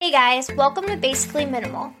Hey guys, welcome to Basically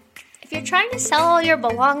Minimal. If you're trying to sell all your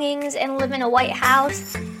belongings and live in a white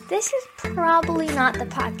house, this is probably not the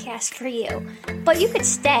podcast for you, but you could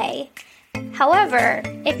stay. However,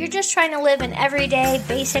 if you're just trying to live an everyday,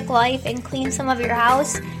 basic life and clean some of your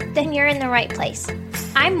house, then you're in the right place.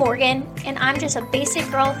 I'm Morgan, and I'm just a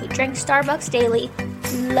basic girl who drinks Starbucks daily,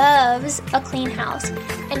 loves a clean house,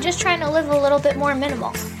 and just trying to live a little bit more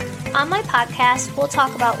minimal. On my podcast, we'll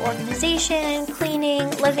talk about organization, cleaning,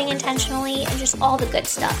 living intentionally, and just all the good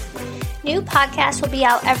stuff. New podcasts will be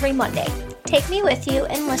out every Monday. Take me with you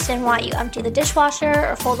and listen while you empty the dishwasher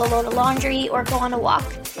or fold a load of laundry or go on a walk.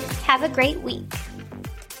 Have a great week.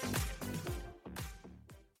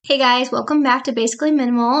 Hey guys, welcome back to Basically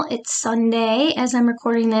Minimal. It's Sunday as I'm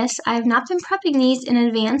recording this. I have not been prepping these in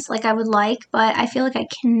advance like I would like, but I feel like I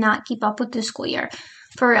cannot keep up with this school year.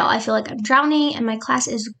 For real, I feel like I'm drowning and my class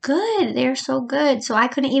is good. They're so good. So I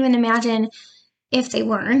couldn't even imagine if they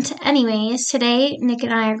weren't. Anyways, today Nick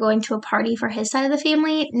and I are going to a party for his side of the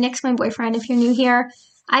family. Nick's my boyfriend if you're new here.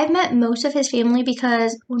 I've met most of his family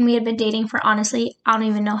because when we had been dating for honestly, I don't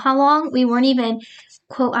even know how long, we weren't even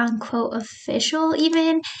quote unquote official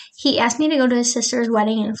even. He asked me to go to his sister's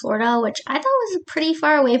wedding in Florida, which I thought was a pretty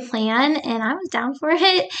far away plan and I was down for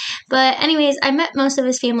it. But anyways, I met most of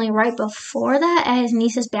his family right before that at his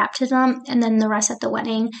niece's baptism and then the rest at the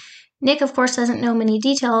wedding. Nick, of course, doesn't know many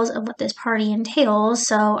details of what this party entails,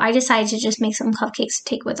 so I decided to just make some cupcakes to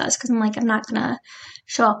take with us because I'm not going to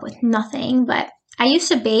show up with nothing. But I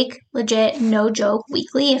used to bake, legit, no joke,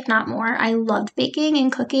 weekly, if not more. I loved baking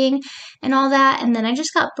and cooking and all that, and then I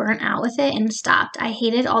just got burnt out with it and stopped. I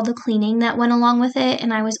hated all the cleaning that went along with it,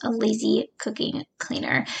 and I was a lazy cooking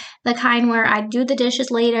cleaner. The kind where I'd do the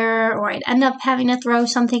dishes later, or I'd end up having to throw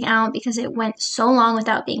something out because it went so long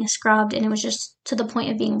without being scrubbed, and it was just to the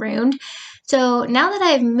point of being ruined. So now that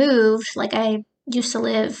I've moved, like I used to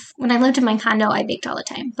live, when I lived in my condo, I baked all the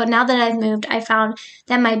time. But now that I've moved, I found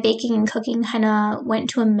that my baking and cooking kind of went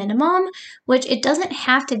to a minimum, which it doesn't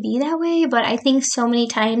have to be that way, but I think so many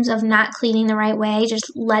times of not cleaning the right way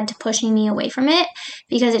just led to pushing me away from it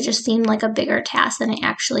because it just seemed like a bigger task than it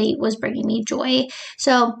actually was bringing me joy.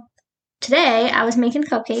 So today I was making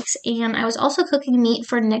cupcakes and I was also cooking meat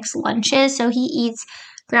for Nick's lunches. So he eats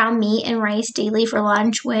ground meat and rice daily for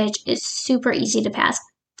lunch, which is super easy to pack,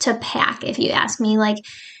 if you ask me. Like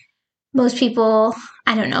most people,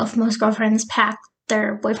 I don't know if most girlfriends pack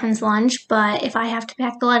their boyfriend's lunch, but if I have to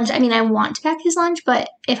pack the lunch, I mean, I want to pack his lunch, but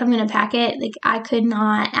if I'm going to pack it, like I could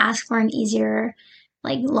not ask for an easier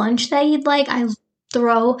like lunch that he'd like. I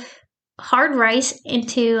throw hard rice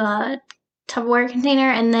into a Tupperware container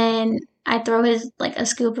and then I throw a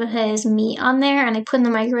scoop of his meat on there and I put in the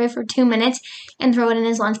microwave for 2 minutes and throw it in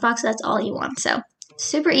his lunchbox. That's all he wants. So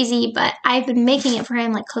super easy, but I've been making it for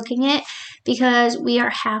him, like cooking it, because we are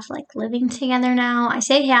half like living together now. I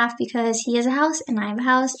say half because he has a house and I have a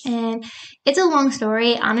house, and it's a long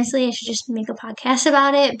story. Honestly, I should just make a podcast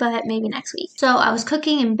about it, but maybe next week. So I was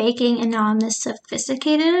cooking and baking, and now I'm this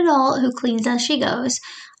sophisticated adult who cleans as she goes.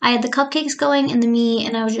 I had the cupcakes going and the meat,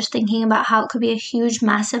 and I was just thinking about how it could be a huge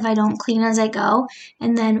mess if I don't clean as I go,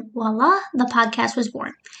 and then voila, the podcast was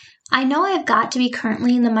born. I know I've got to be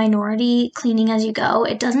currently in the minority cleaning as you go.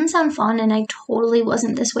 It doesn't sound fun, and I totally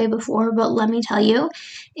wasn't this way before, but let me tell you,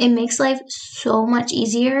 it makes life so much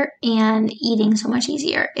easier and eating so much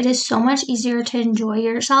easier. It is so much easier to enjoy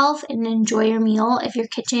yourself and enjoy your meal if your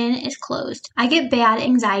kitchen is closed. I get bad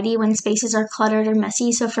anxiety when spaces are cluttered or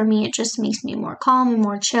messy, so for me, it just makes me more calm and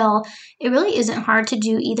more chill. It really isn't hard to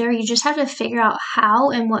do either. You just have to figure out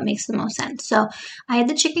how and what makes the most sense. So I had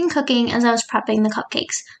the chicken cooking as I was prepping the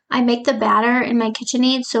cupcakes. I make the batter in my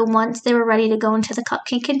KitchenAid, so once they were ready to go into the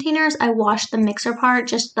cupcake containers, I washed the mixer part,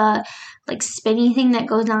 just the spinny thing that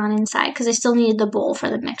goes on inside, because I still needed the bowl for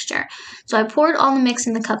the mixture. So I poured all the mix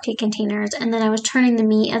in the cupcake containers, and then I was turning the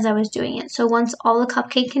meat as I was doing it. So once all the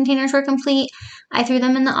cupcake containers were complete, I threw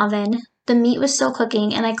them in the oven. The meat was still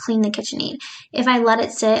cooking, and I cleaned the KitchenAid. If I let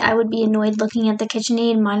it sit, I would be annoyed looking at the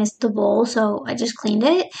KitchenAid minus the bowl, so I just cleaned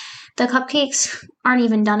it. The cupcakes aren't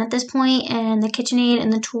even done at this point, and the KitchenAid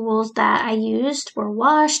and the tools that I used were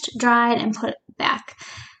washed, dried, and put back.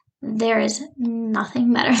 There is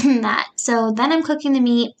nothing better than that. So then I'm cooking the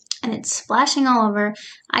meat, and it's splashing all over.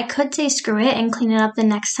 I could say screw it and clean it up the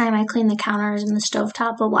next time I clean the counters and the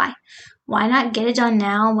stovetop, but why? Why not get it done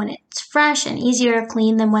now when it's fresh and easier to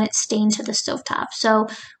clean than when it stains to the stovetop? So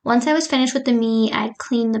once I was finished with the meat, I'd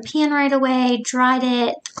cleaned the pan right away, dried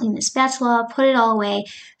it, cleaned the spatula, put it all away,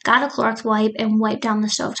 got a Clorox wipe, and wiped down the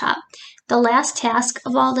stovetop. The last task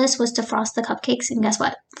of all this was to frost the cupcakes, and guess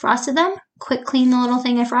what? Frosted them, quick cleaned the little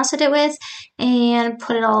thing I frosted it with, and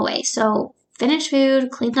put it all away. So finished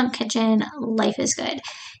food, cleaned up kitchen, life is good.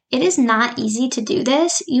 It is not easy to do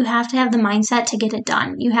this. You have to have the mindset to get it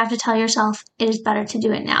done. You have to tell yourself it is better to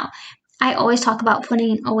do it now. I always talk about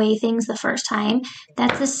putting away things the first time.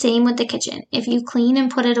 That's the same with the kitchen. If you clean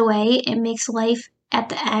and put it away, it makes life at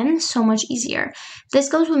the end so much easier. This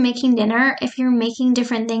goes with making dinner. If you're making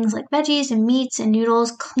different things like veggies and meats and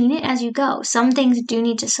noodles, clean it as you go. Some things do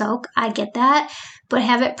need to soak. I get that. But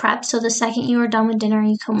have it prepped so the second you are done with dinner,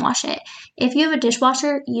 you can wash it. If you have a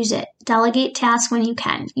dishwasher, use it. Delegate tasks when you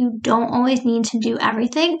can. You don't always need to do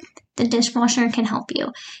everything. The dishwasher can help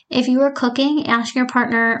you. If you are cooking, ask your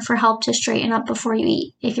partner for help to straighten up before you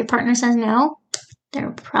eat. If your partner says no,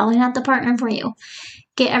 they're probably not the partner for you.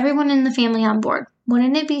 Get everyone in the family on board.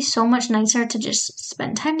 Wouldn't it be so much nicer to just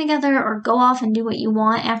spend time together or go off and do what you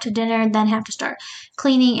want after dinner, then have to start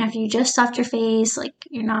cleaning after you just stuffed your face?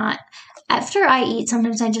 You're not... After I eat,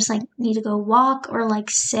 sometimes I just need to go walk or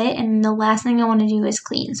sit, and the last thing I want to do is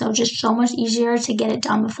clean. So just so much easier to get it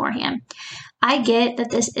done beforehand. I get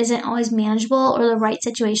that this isn't always manageable or the right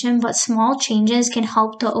situation, but small changes can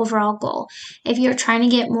help the overall goal. If you're trying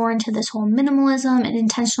to get more into this whole minimalism and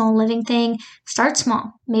intentional living thing, start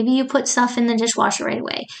small. Maybe you put stuff in the dishwasher right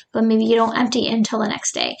away, but maybe you don't empty it until the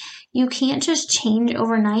next day. You can't just change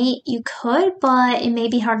overnight. You could, but it may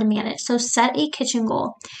be hard to manage. So set a kitchen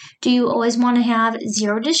goal. Do you always want to have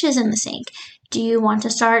 0 dishes in the sink? Do you want to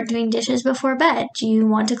start doing dishes before bed? Do you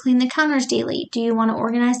want to clean the counters daily? Do you want to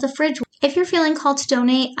organize the fridge? If you're feeling called to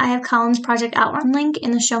donate, I have Colin's Project Outrun link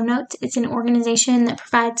in the show notes. It's an organization that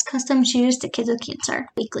provides custom shoes to kids with cancer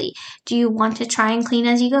weekly. Do you want to try and clean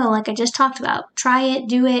as you go, like I just talked about? Try it,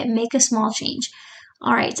 do it, make a small change.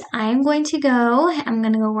 All right, I'm going to go. I'm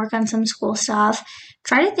going to go work on some school stuff.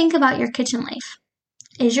 Try to think about your kitchen life.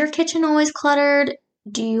 Is your kitchen always cluttered?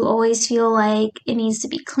 Do you always feel like it needs to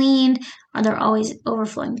be cleaned? Are there always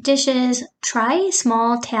overflowing dishes? Try a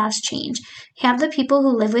small task change. Have the people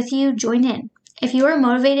who live with you join in. If you are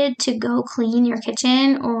motivated to go clean your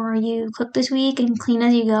kitchen or you cook this week and clean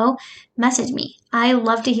as you go, message me. I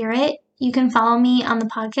love to hear it. You can follow me on the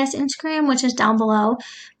podcast Instagram, which is down below,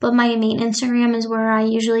 but my main Instagram is where I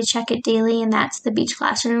usually check it daily, and that's the Beach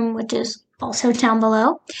Classroom, which is also down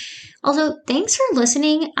below. Also, thanks for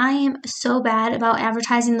listening. I am so bad about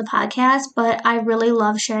advertising the podcast, but I really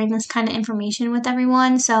love sharing this kind of information with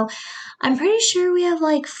everyone. So I'm pretty sure we have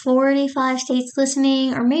 45 states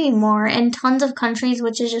listening or maybe more and tons of countries,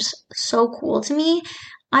 which is just so cool to me.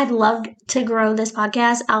 I'd love to grow this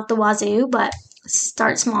podcast out the wazoo, but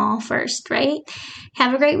start small first, right?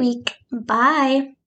 Have a great week. Bye.